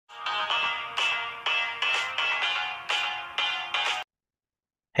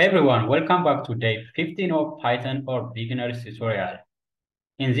Hey everyone, welcome back to day 15 of Python for Beginners tutorial.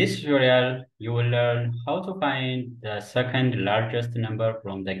 In this tutorial, you will learn how to find the second largest number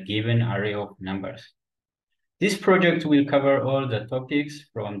from the given array of numbers. This project will cover all the topics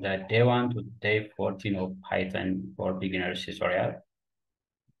from the day 1 to day 14 of Python for Beginners tutorial.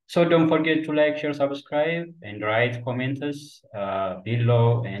 So don't forget to like, share, subscribe, and write comments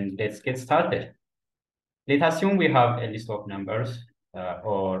below, and let's get started. Let's assume we have a list of numbers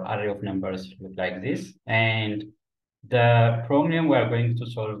or array of numbers look like this. And the problem we are going to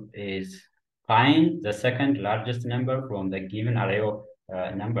solve is find the second largest number from the given array of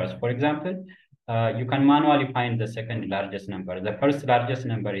numbers. For example, you can manually find the second largest number. The first largest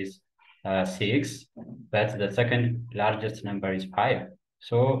number is 6, but the second largest number is 5.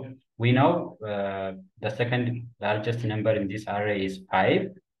 So we know the second largest number in this array is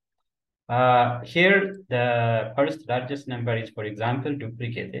 5. Here, the first largest number is, for example,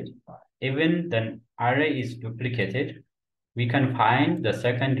 duplicated. Even the array is duplicated, we can find the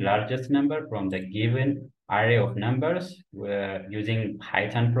second largest number from the given array of numbers using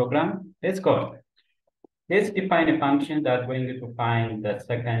Python program. Let's go. Let's define a function that's going to find the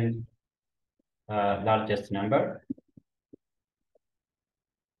second largest number.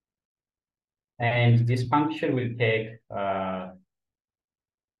 And this function will take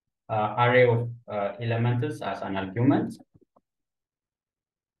array of elements as an argument.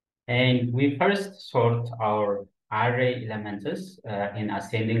 And we first sort our array elements in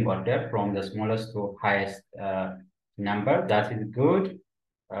ascending order from the smallest to highest number. That is good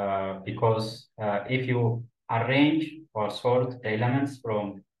because if you arrange or sort the elements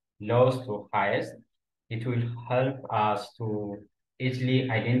from lowest to highest, it will help us to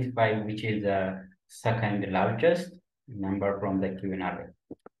easily identify which is the second largest number from the given array.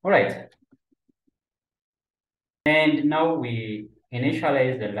 All right. And now we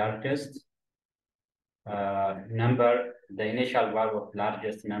initialize the largest number. The initial value of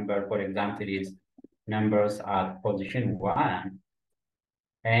largest number, for example, is numbers at position 1.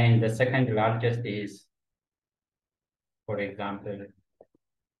 And the second largest is, for example,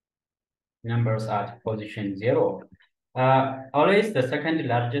 numbers at position 0. Always the second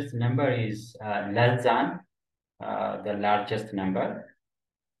largest number is less than the largest number.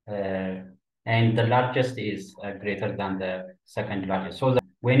 And the largest is greater than the second largest. So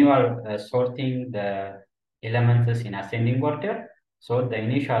when you are sorting the elements in ascending order, so the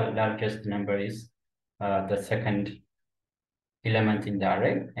initial largest number is the second element in the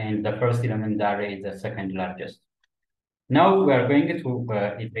array, and the first element in the array is the second largest. Now we are going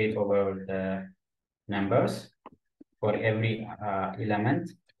to iterate over the numbers for every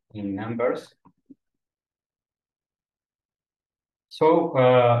element in numbers.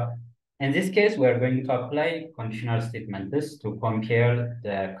 So in this case, we are going to apply conditional statements to compare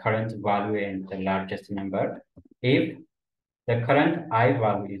the current value and the largest number. If the current I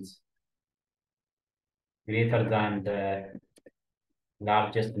value is greater than the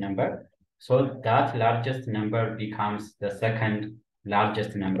largest number, so that largest number becomes the second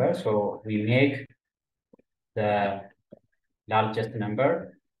largest number. So we make the largest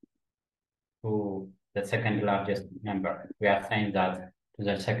number to the second largest number. We assign that to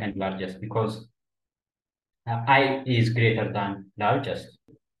the second largest because I is greater than largest.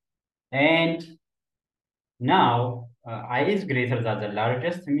 And now I is greater than the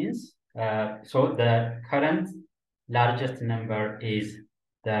largest means, so the current largest number is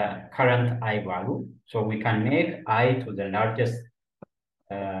the current I value. So we can make I to the largest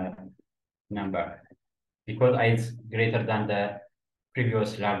number because I is greater than the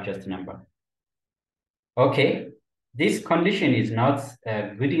previous largest number. Okay, this condition is not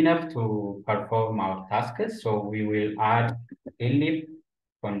good enough to perform our tasks, so we will add if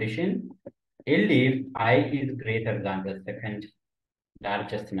condition. If I is greater than the second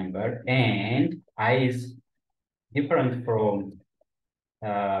largest number and I is different from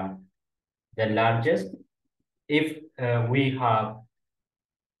the largest, if we have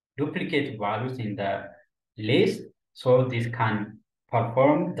duplicate values in the list, so this can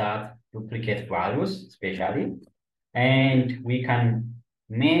perform that duplicate values especially, and we can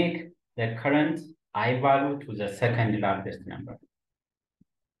make the current I value to the second largest number.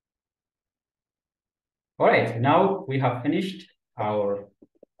 All right, now we have finished our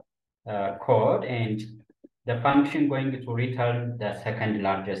code, and the function going to return the second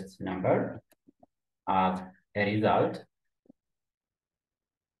largest number as a result.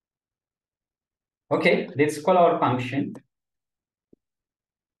 Okay, let's call our function.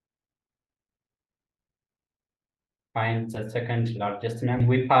 Find the second largest number.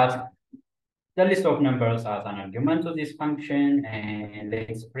 We pass the list of numbers as an argument to this function, and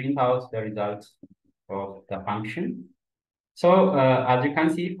let's print out the results of the function. So as you can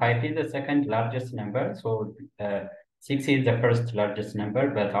see, 5 is the second largest number. So 6 is the first largest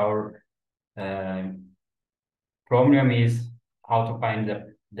number, but our problem is how to find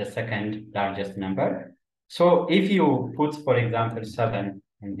the second largest number. So if you put, for example, 7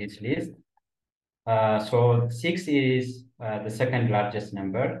 in this list, so 6 is the second largest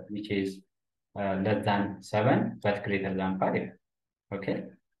number, which is less than 7, but greater than 5. Okay.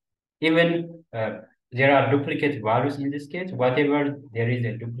 Even there are duplicate values in this case. Whatever there is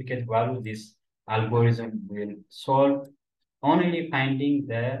a duplicate value, this algorithm will solve only finding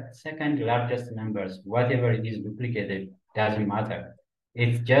the second largest numbers. Whatever it is duplicated doesn't matter.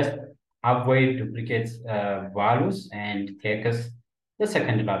 It's just avoid duplicate values and take us the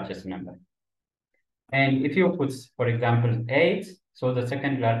second largest number. And if you put, for example, 8, so the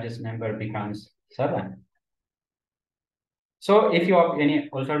second largest number becomes 7. So if you have any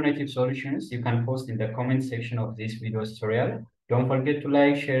alternative solutions, you can post in the comment section of this video tutorial. Don't forget to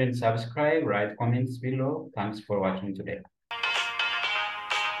like, share, and subscribe. Write comments below. Thanks for watching today.